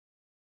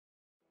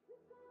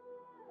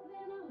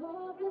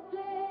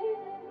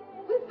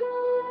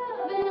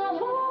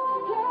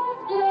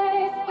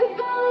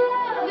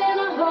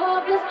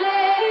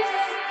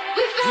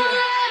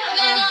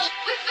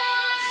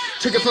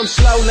Took it from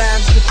slow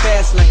lines to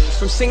fast lanes,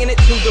 from singing it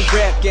to the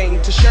rap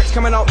game, to shirts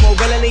coming out more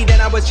willingly than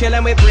I was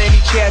chilling with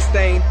Brandy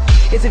Chastain.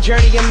 It's a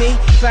journey of me,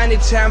 finding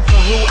time for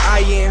who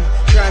I am.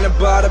 Trying to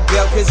bar the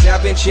belt cause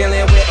I've been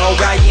chilling with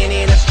Orion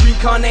in a street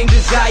car named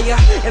Desire,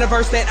 and a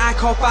verse that I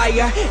call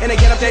fire, and a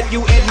get up that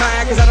you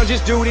admire, cause I don't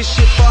just do this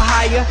shit for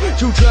hire.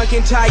 Too drunk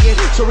and tired,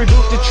 so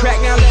reboot the track,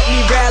 now let me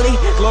rally.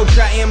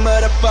 Globe-trotting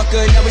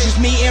motherfucker, that was just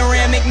me and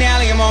Rand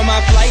McNally. I'm on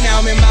my flight, now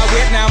I'm in my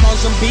whip, now I'm on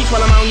some beach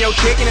while I'm on your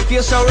chick, and it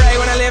feels so right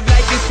when I live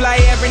like this. Fly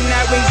every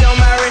night, wings on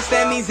my wrist,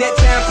 that means that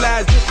time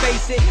flies. Just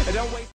face it, don't wait.